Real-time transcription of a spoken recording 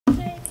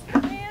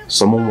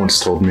Someone once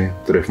told me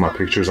that if my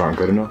pictures aren't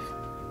good enough,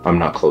 I'm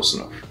not close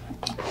enough.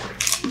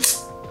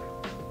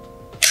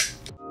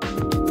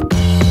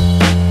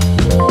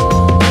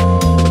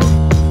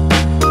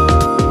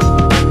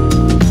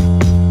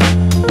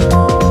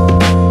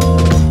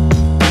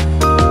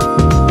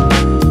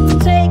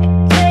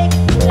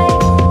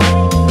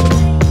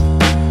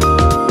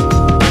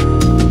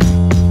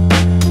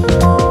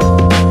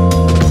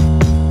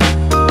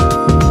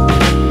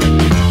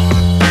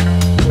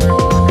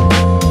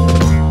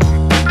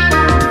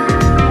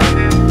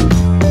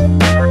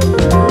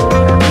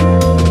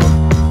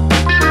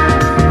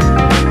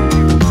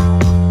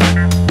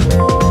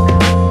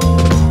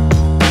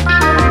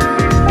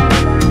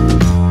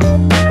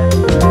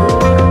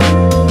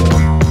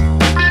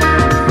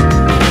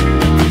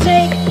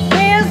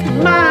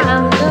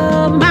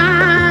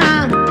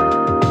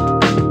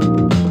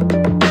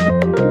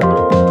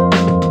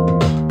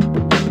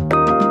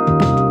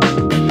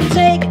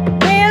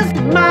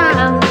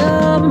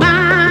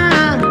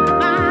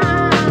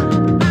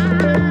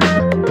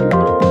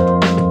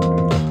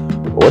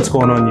 What's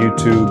going on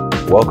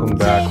YouTube? Welcome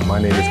back. My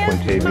name is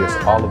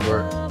Quintavius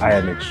Oliver. I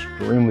am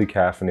extremely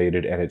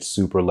caffeinated and it's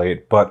super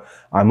late, but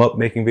I'm up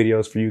making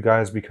videos for you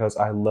guys because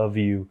I love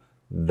you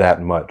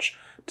that much.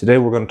 Today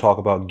we're going to talk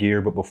about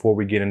gear, but before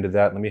we get into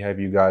that, let me have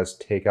you guys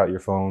take out your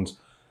phones,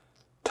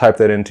 type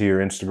that into your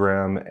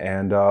Instagram,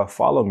 and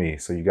follow me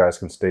so you guys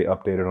can stay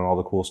updated on all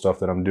the cool stuff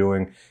that I'm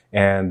doing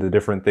and the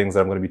different things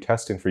that I'm going to be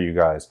testing for you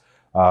guys.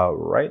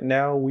 Right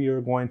now we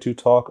are going to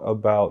talk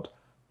about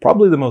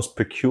probably the most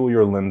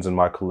peculiar lens in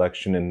my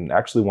collection, and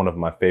actually one of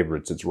my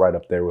favorites. It's right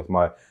up there with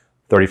my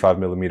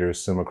 35mm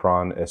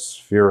Summicron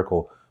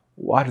spherical.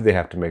 Why do they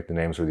have to make the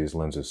names for these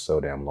lenses so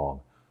damn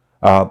long?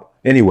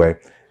 Anyway,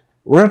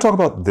 we're going to talk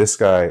about this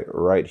guy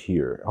right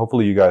here.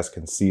 Hopefully you guys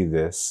can see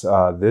this.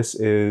 This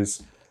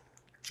is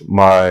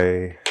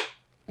my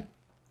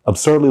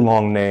absurdly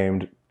long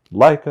named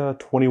Leica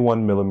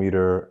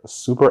 21mm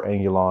Super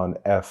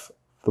Angulon f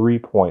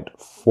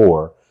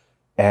 3.4,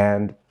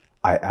 and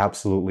I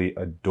absolutely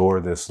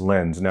adore this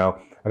lens. Now,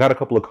 I got a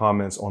couple of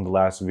comments on the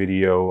last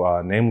video,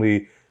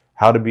 namely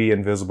how to be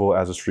invisible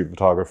as a street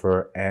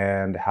photographer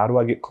and how do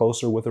I get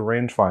closer with a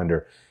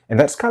rangefinder. And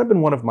that's kind of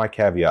been one of my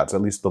caveats, at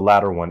least the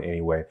latter one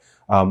anyway.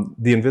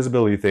 The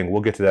invisibility thing,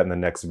 we'll get to that in the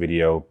next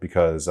video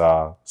because,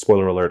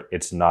 spoiler alert,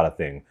 it's not a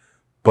thing.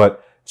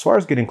 But as far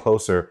as getting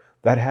closer,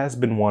 that has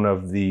been one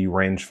of the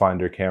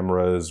rangefinder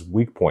camera's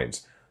weak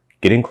points.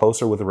 Getting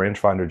closer with a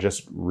rangefinder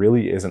just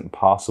really isn't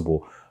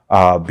possible.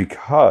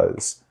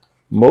 Because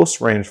most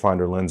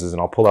rangefinder lenses,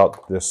 and I'll pull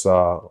out this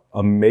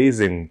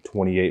amazing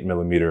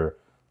 28mm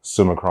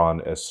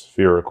Summicron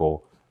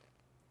spherical,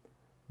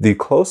 the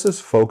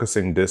closest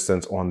focusing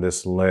distance on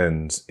this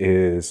lens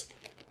is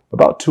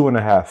about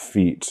 2.5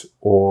 feet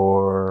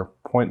or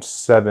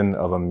 0.7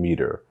 of a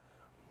meter.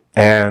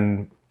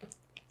 And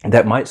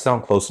that might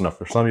sound close enough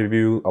for some of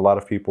you. A lot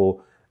of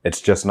people,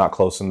 it's just not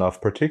close enough,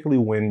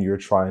 particularly when you're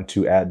trying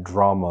to add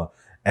drama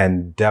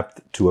and depth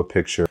to a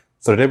picture.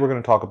 So today we're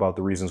going to talk about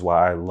the reasons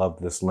why I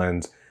love this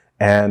lens.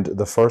 And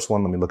the first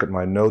one, let me look at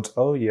my notes.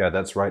 Oh yeah,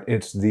 that's right.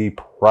 It's the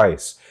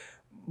price.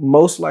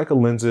 Most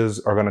Leica lenses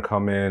are going to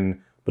come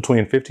in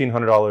between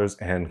 $1,500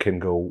 and can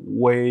go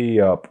way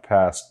up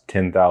past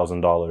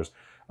 $10,000.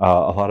 A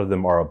lot of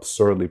them are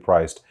absurdly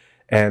priced,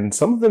 and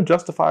some of them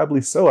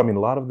justifiably so. I mean,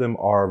 a lot of them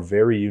are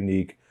very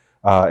unique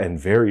and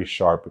very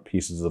sharp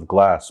pieces of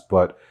glass.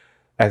 But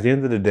at the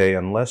end of the day,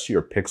 unless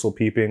you're pixel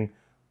peeping,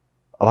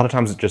 a lot of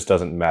times it just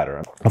doesn't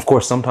matter. Of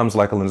course, sometimes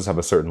Leica lenses have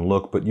a certain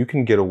look, but you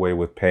can get away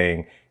with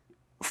paying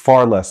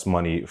far less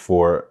money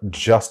for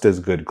just as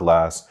good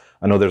glass.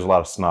 I know there's a lot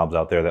of snobs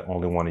out there that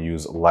only want to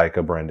use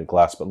Leica branded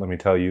glass, but let me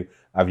tell you,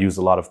 I've used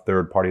a lot of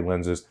third-party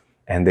lenses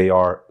and they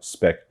are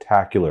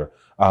spectacular.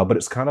 But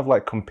it's kind of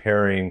like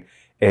comparing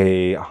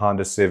a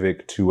Honda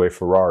Civic to a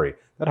Ferrari.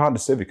 That Honda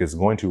Civic is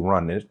going to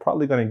run, and it's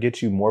probably going to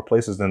get you more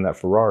places than that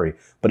Ferrari,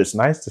 but it's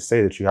nice to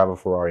say that you have a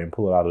Ferrari and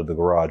pull it out of the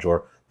garage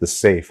or the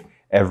safe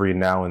every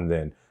now and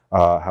then.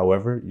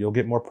 However, you'll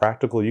get more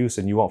practical use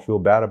and you won't feel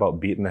bad about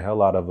beating the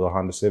hell out of the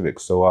Honda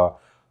Civic. So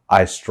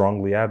I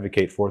strongly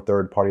advocate for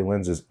third-party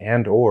lenses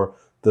and or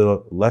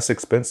the less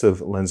expensive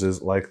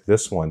lenses like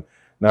this one.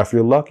 Now, if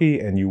you're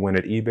lucky and you win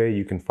at eBay,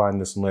 you can find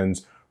this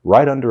lens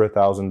right under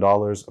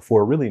 $1,000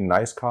 for a really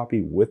nice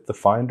copy with the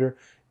finder.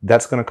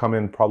 That's going to come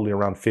in probably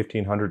around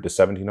 $1,500 to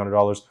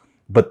 $1,700,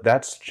 but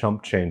that's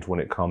chump change when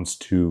it comes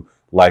to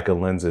Leica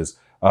lenses.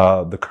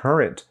 The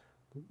current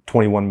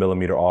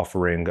 21mm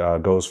offering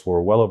goes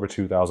for well over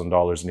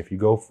 $2,000, and if you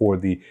go for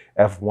the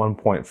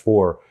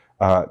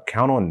f1.4,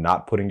 count on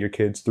not putting your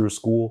kids through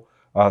school.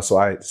 So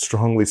I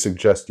strongly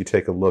suggest you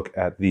take a look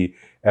at the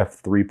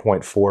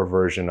f3.4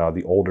 version,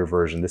 the older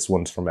version. This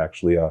one's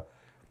actually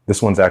from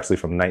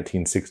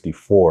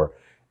 1964,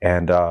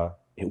 and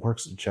it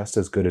works just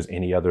as good as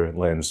any other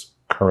lens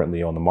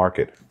currently on the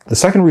market. The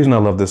second reason I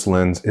love this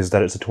lens is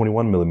that it's a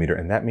 21mm,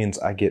 and that means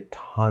I get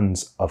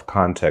tons of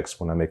context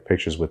when I make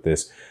pictures with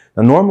this.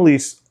 Now, normally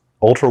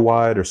ultra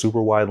wide or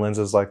super wide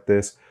lenses like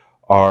this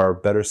are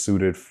better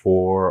suited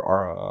for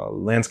our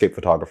landscape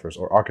photographers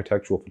or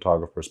architectural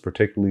photographers,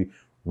 particularly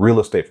real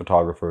estate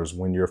photographers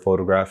when you're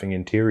photographing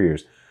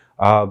interiors.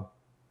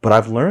 But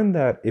I've learned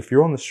that if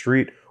you're on the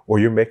street or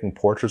you're making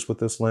portraits with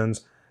this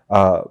lens,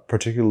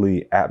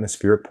 particularly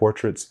atmospheric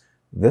portraits,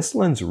 this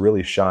lens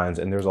really shines,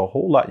 and there's a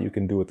whole lot you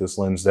can do with this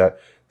lens that,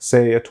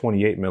 say, a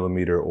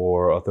 28mm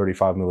or a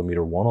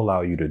 35mm won't allow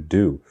you to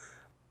do.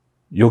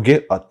 You'll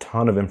get a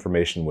ton of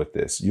information with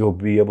this. You'll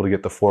be able to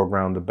get the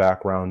foreground, the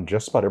background,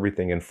 just about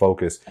everything in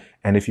focus.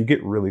 And if you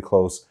get really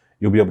close,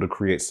 you'll be able to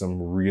create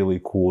some really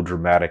cool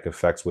dramatic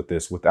effects with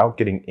this without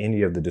getting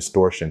any of the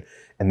distortion.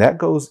 And that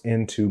goes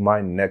into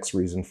my next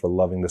reason for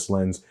loving this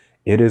lens.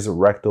 It is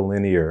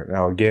rectilinear.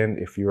 Now, again,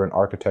 if you're an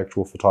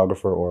architectural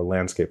photographer or a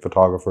landscape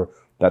photographer,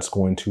 that's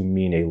going to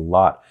mean a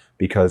lot,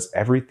 because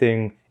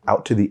everything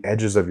out to the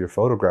edges of your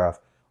photograph,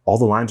 all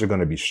the lines are going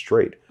to be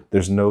straight.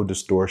 There's no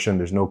distortion.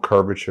 There's no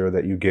curvature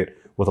that you get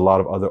with a lot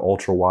of other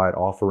ultra wide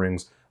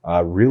offerings.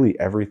 Really,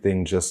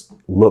 everything just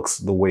looks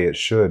the way it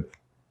should.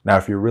 Now,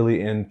 if you're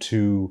really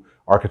into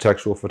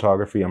architectural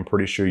photography, I'm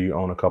pretty sure you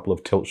own a couple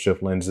of tilt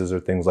shift lenses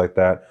or things like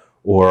that,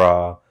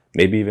 or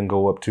maybe even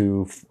go up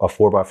to a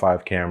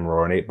 4x5 camera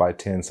or an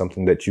 8x10,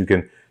 something that you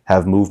can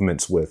have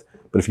movements with.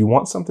 But if you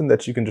want something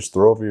that you can just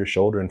throw over your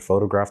shoulder and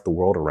photograph the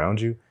world around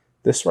you,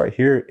 this right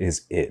here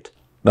is it.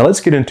 Now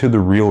let's get into the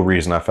real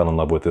reason I fell in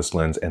love with this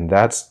lens, and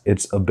that's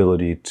its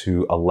ability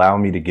to allow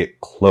me to get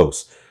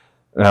close.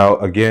 Now,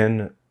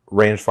 again,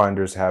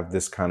 rangefinders have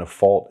this kind of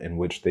fault in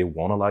which they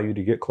won't allow you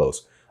to get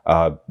close.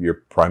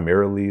 You're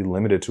primarily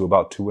limited to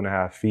about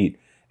 2.5 feet.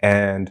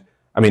 And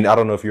I mean, I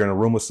don't know if you're in a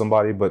room with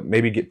somebody, but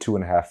maybe get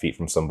 2.5 feet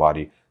from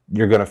somebody.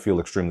 You're going to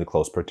feel extremely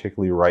close,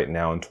 particularly right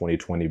now in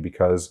 2020,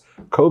 because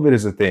COVID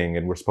is a thing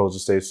and we're supposed to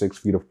stay 6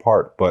 feet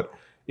apart. But,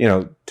 you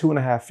know,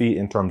 2.5 feet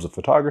in terms of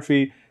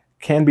photography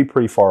can be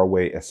pretty far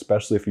away,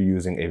 especially if you're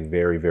using a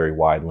very, very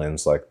wide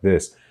lens like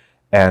this.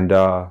 And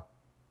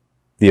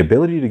the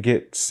ability to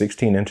get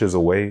 16 inches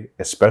away,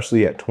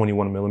 especially at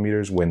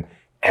 21mm when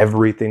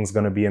everything's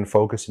going to be in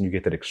focus and you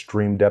get that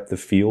extreme depth of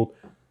field,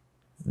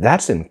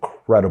 that's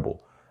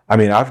incredible. I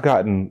mean, I've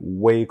gotten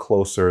way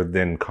closer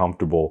than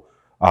comfortable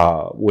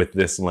with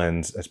this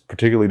lens,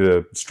 particularly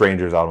to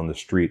strangers out on the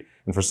street.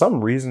 And for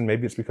some reason,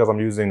 maybe it's because I'm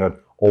using an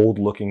old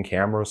looking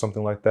camera or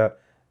something like that,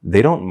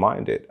 they don't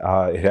mind it.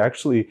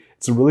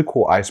 It's a really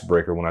cool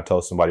icebreaker when I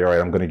tell somebody, all right,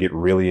 I'm going to get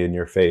really in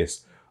your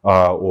face,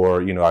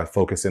 or, you know, I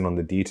focus in on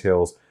the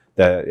details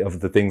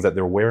of the things that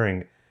they're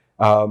wearing.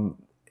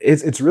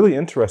 It's really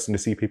interesting to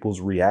see people's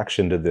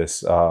reaction to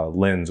this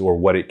lens or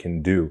what it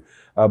can do.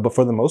 But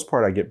for the most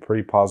part, I get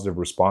pretty positive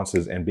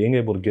responses, and being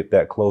able to get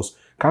that close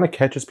kind of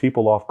catches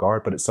people off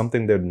guard, but it's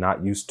something they're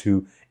not used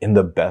to in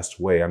the best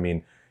way. I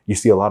mean, you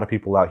see a lot of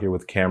people out here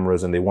with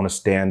cameras and they want to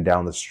stand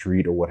down the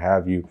street or what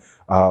have you.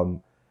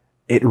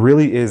 It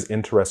really is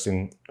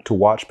interesting to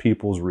watch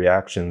people's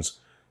reactions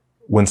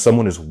when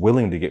someone is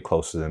willing to get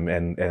close to them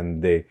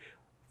and they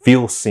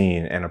feel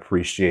seen and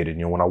appreciated.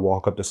 You know, when I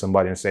walk up to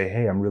somebody and say,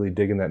 hey, I'm really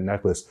digging that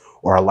necklace,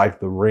 or I like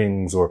the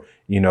rings, or,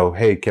 you know,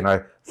 hey, can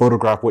I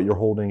photograph what you're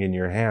holding in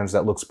your hands?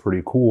 That looks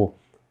pretty cool.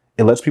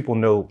 It lets people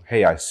know,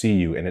 hey, I see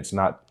you. And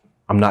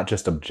I'm not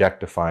just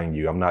objectifying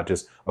you. I'm not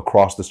just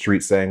across the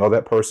street saying, oh,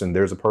 that person,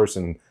 there's a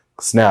person,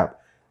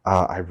 snap.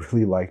 I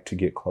really like to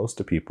get close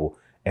to people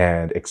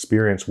and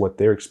experience what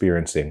they're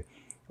experiencing.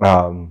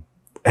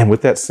 And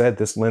with that said,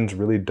 this lens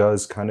really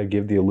does kind of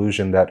give the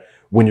illusion that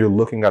when you're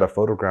looking at a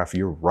photograph,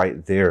 you're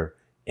right there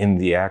in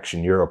the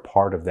action. You're a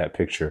part of that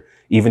picture.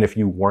 Even if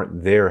you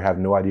weren't there, have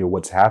no idea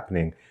what's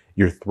happening,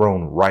 you're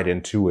thrown right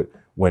into it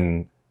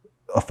when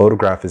a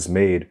photograph is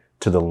made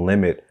to the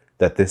limit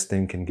that this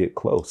thing can get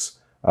close.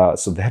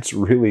 So that's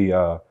really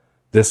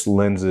this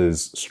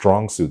lens's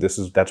strong suit.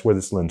 That's where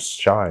this lens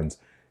shines,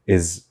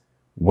 is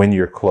when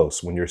you're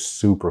close, when you're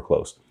super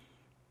close.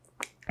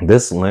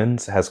 This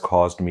lens has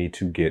caused me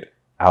to get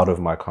out of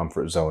my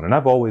comfort zone. And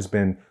I've always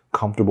been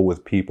comfortable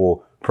with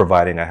people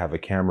providing I have a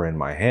camera in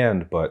my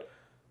hand, but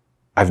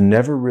I've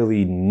never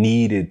really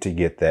needed to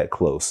get that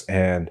close.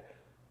 And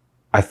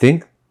I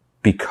think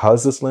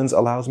because this lens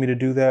allows me to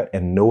do that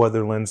and no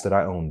other lens that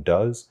I own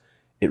does,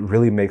 it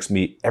really makes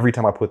me, every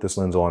time I put this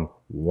lens on,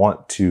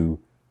 want to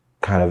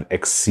kind of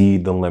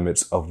exceed the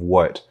limits of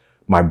what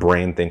my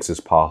brain thinks is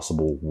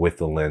possible with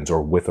the lens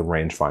or with a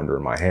rangefinder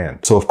in my hand.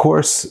 So of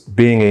course,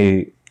 being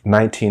a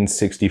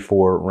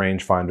 1964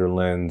 rangefinder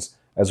lens,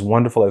 as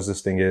wonderful as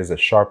this thing is, as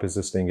sharp as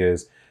this thing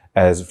is,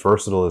 as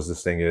versatile as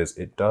this thing is,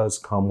 it does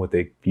come with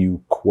a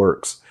few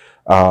quirks,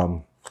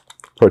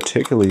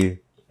 particularly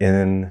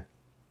in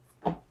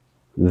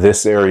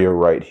this area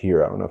right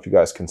here. I don't know if you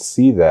guys can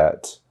see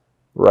that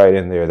right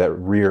in there, that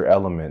rear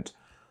element.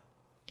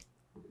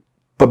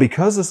 But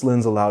because this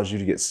lens allows you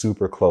to get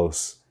super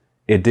close,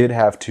 it did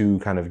have to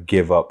kind of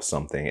give up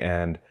something,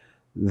 and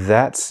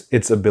that's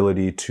its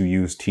ability to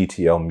use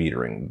TTL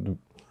metering.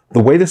 The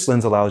way this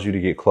lens allows you to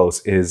get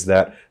close is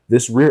that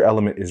this rear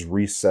element is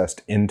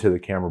recessed into the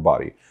camera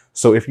body.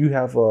 So if you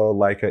have a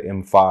Leica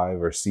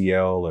M5 or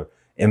CL or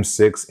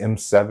M6,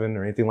 M7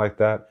 or anything like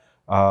that,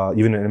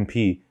 even an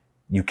MP,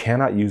 you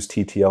cannot use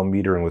TTL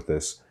metering with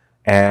this.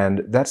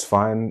 And that's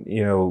fine.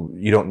 You know,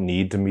 you don't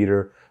need to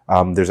meter.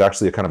 There's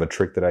actually a kind of a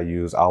trick that I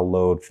use. I'll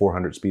load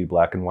 400 speed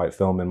black and white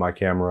film in my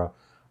camera.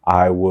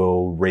 I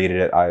will rate it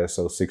at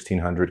ISO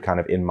 1600 kind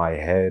of in my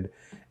head.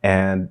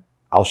 And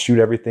I'll shoot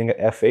everything at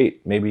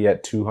f8, maybe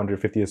at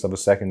 250th of a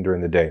second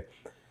during the day.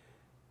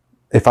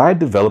 If I had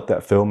developed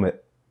that film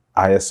at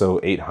ISO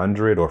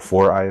 800 or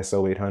for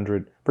ISO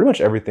 800, pretty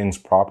much everything's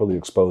properly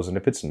exposed. And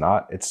if it's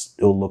not, it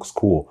still looks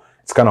cool.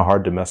 It's kind of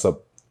hard to mess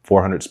up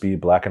 400 speed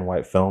black and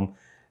white film.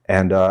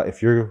 And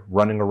if you're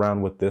running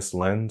around with this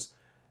lens,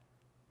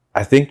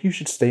 I think you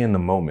should stay in the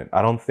moment.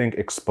 I don't think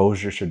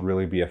exposure should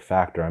really be a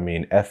factor. I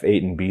mean,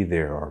 f8 and be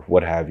there or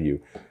what have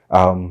you.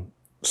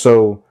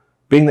 So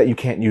being that you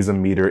can't use a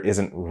meter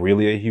isn't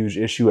really a huge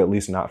issue, at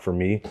least not for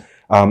me.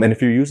 And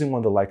if you're using one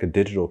of the Leica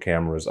digital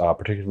cameras,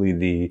 particularly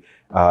the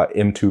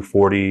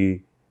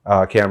M240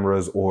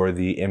 cameras or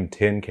the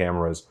M10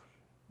 cameras,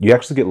 you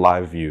actually get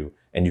live view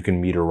and you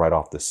can meter right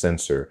off the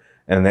sensor.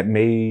 And that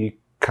may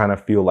kind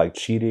of feel like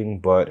cheating,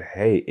 but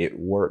hey, it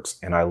works.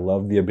 And I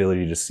love the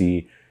ability to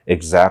see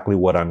exactly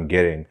what I'm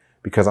getting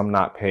because I'm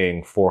not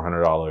paying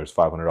 $400,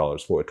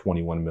 $500 for a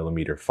 21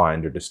 millimeter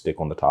finder to stick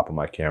on the top of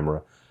my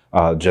camera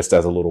just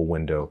as a little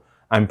window.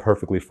 I'm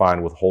perfectly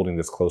fine with holding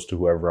this close to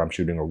whoever I'm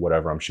shooting or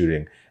whatever I'm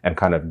shooting and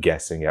kind of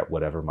guessing at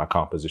whatever my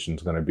composition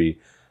is going to be.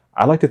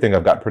 I like to think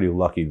I've got pretty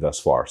lucky thus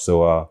far.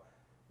 So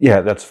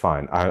yeah, that's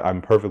fine.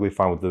 I'm perfectly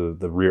fine with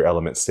the rear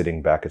element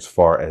sitting back as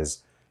far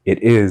as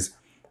it is.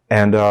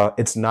 And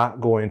it's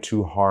not going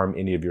to harm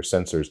any of your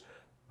sensors.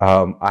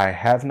 I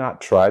have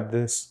not tried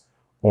this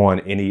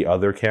on any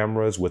other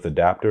cameras with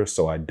adapters,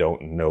 so I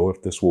don't know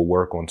if this will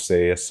work on,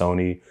 say, a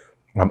Sony.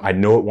 I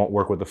know it won't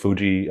work with the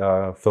Fuji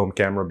film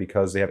camera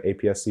because they have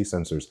APS-C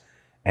sensors.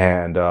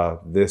 And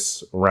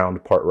this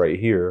round part right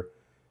here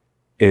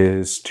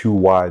is too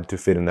wide to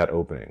fit in that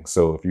opening.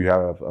 So if you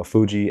have a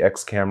Fuji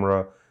X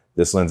camera,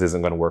 this lens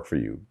isn't going to work for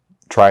you.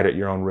 Try it at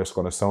your own risk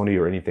on a Sony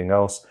or anything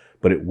else,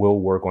 but it will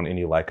work on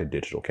any Leica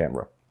digital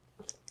camera.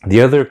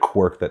 The other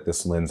quirk that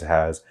this lens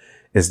has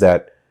is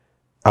that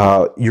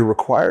you're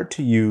required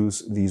to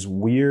use these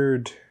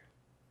weird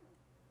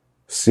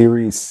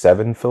Series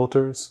 7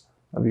 filters.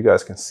 I don't know if you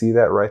guys can see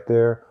that right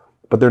there,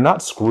 but they're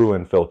not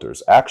screw-in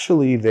filters.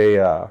 Actually,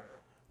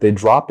 they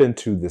drop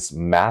into this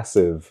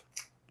massive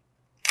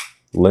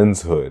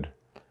lens hood,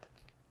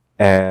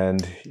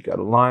 and you got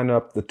to line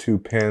up the two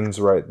pins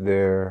right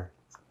there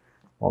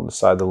on the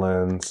side of the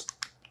lens,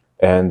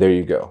 and there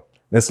you go.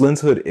 This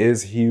lens hood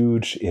is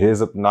huge. It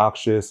is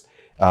obnoxious.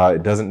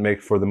 It doesn't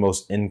make for the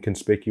most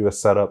inconspicuous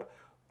setup,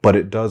 but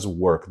it does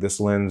work. This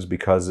lens,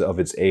 because of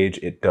its age,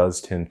 it does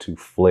tend to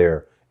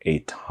flare a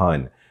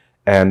ton.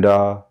 And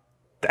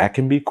that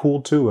can be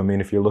cool too. I mean,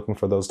 if you're looking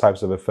for those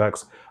types of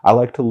effects, I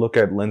like to look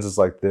at lenses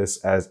like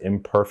this as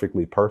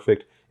imperfectly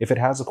perfect. If it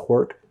has a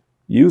quirk,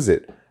 use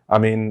it. I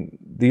mean,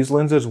 these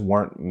lenses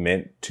weren't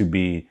meant to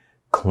be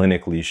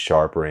clinically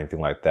sharp or anything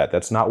like that.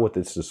 That's not what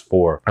this is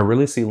for. I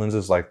really see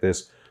lenses like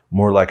this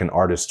more like an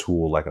artist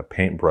tool, like a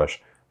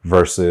paintbrush,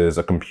 versus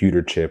a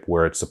computer chip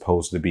where it's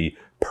supposed to be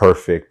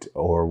perfect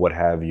or what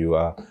have you.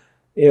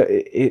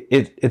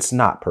 It's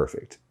not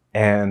perfect.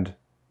 And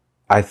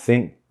I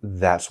think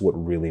that's what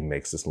really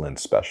makes this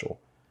lens special.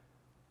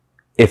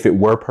 If it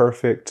were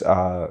perfect,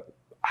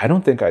 I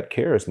don't think I'd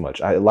care as much.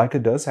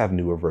 Leica does have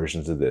newer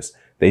versions of this.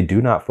 They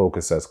do not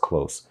focus as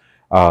close.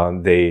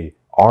 They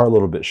are a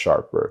little bit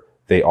sharper.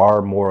 They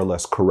are more or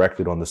less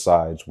corrected on the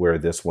sides where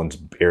this one's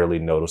barely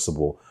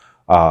noticeable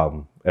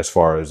as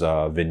far as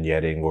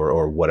vignetting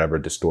or whatever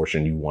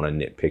distortion you want to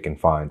nitpick and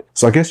find.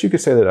 So I guess you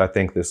could say that I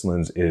think this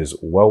lens is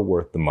well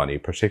worth the money,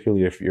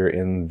 particularly if you're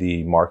in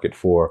the market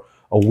for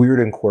a weird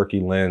and quirky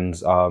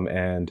lens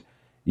and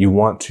you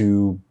want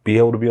to be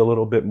able to be a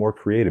little bit more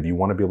creative. You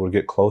want to be able to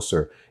get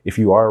closer. If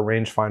you are a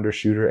rangefinder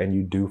shooter and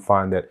you do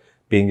find that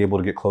being able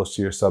to get close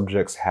to your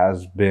subjects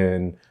has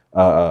been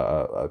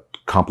a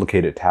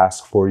complicated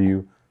task for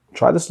you,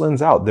 try this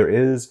lens out. There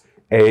is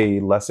a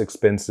less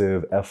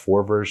expensive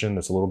f4 version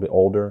that's a little bit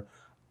older.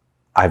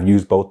 I've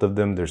used both of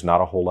them. There's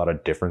not a whole lot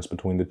of difference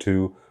between the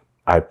two.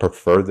 I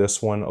prefer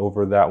this one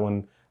over that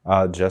one,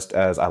 just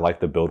as I like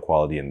the build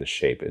quality and the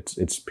shape.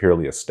 It's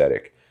purely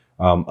aesthetic.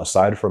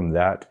 Aside from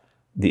that,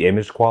 the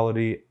image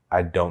quality,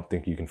 I don't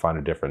think you can find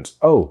a difference.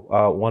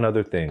 Oh, one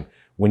other thing.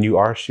 When you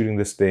are shooting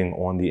this thing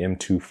on the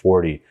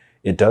M240,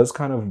 it does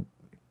kind of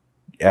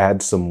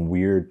add some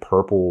weird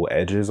purple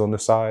edges on the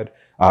side.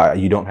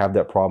 You don't have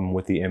that problem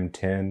with the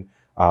M10,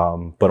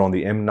 but on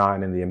the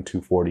M9 and the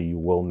M240, you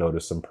will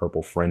notice some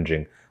purple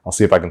fringing. I'll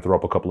see if I can throw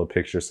up a couple of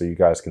pictures so you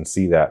guys can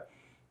see that.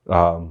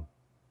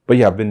 But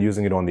yeah, I've been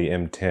using it on the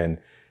M10,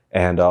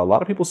 and a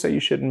lot of people say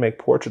you shouldn't make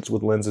portraits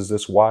with lenses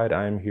this wide.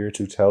 I am here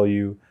to tell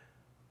you,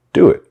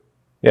 do it.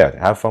 Yeah,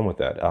 have fun with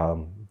that.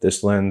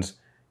 This lens,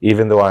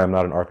 even though I am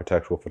not an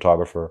architectural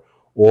photographer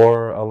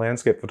or a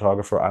landscape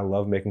photographer, I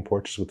love making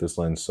portraits with this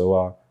lens.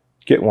 So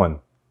get one.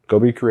 Go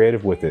be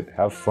creative with it.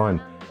 Have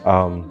fun.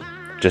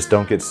 Just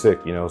don't get sick,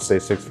 you know, stay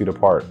 6 feet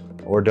apart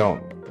or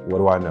don't. what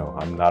do I know?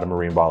 I'm not a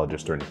marine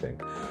biologist or anything.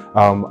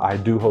 I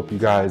do hope you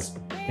guys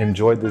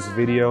enjoyed this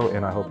video,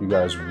 and I hope you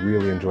guys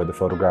really enjoyed the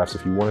photographs.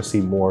 If you want to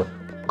see more,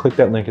 click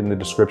that link in the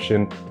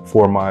description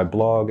for my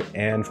blog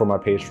and for my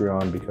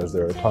Patreon, because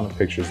there are a ton of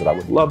pictures that I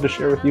would love to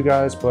share with you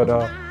guys, but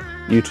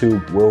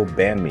YouTube will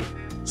ban me.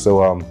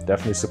 So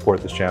definitely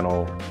support this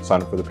channel,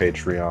 sign up for the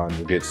Patreon,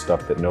 you'll get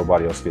stuff that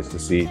nobody else gets to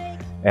see,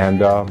 and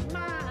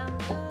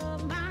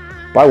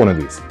buy one of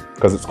these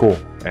because it's cool.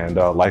 And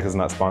Leica's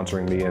not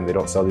sponsoring me, and they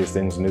don't sell these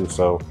things new,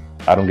 so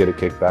I don't get a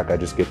kickback. I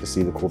just get to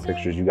see the cool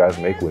pictures you guys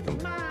make with them.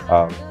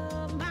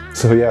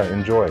 So yeah,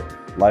 enjoy.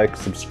 Like,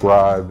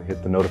 subscribe,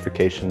 hit the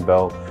notification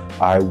bell.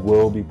 I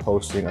will be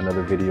posting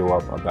another video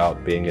up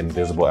about being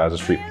invisible as a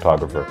street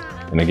photographer.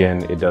 And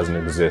again, it doesn't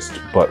exist,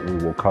 but we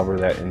will cover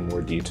that in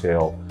more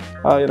detail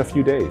in a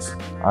few days.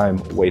 I'm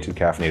way too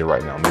caffeinated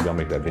right now. Maybe I'll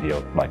make that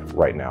video like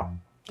right now.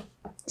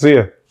 See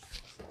ya.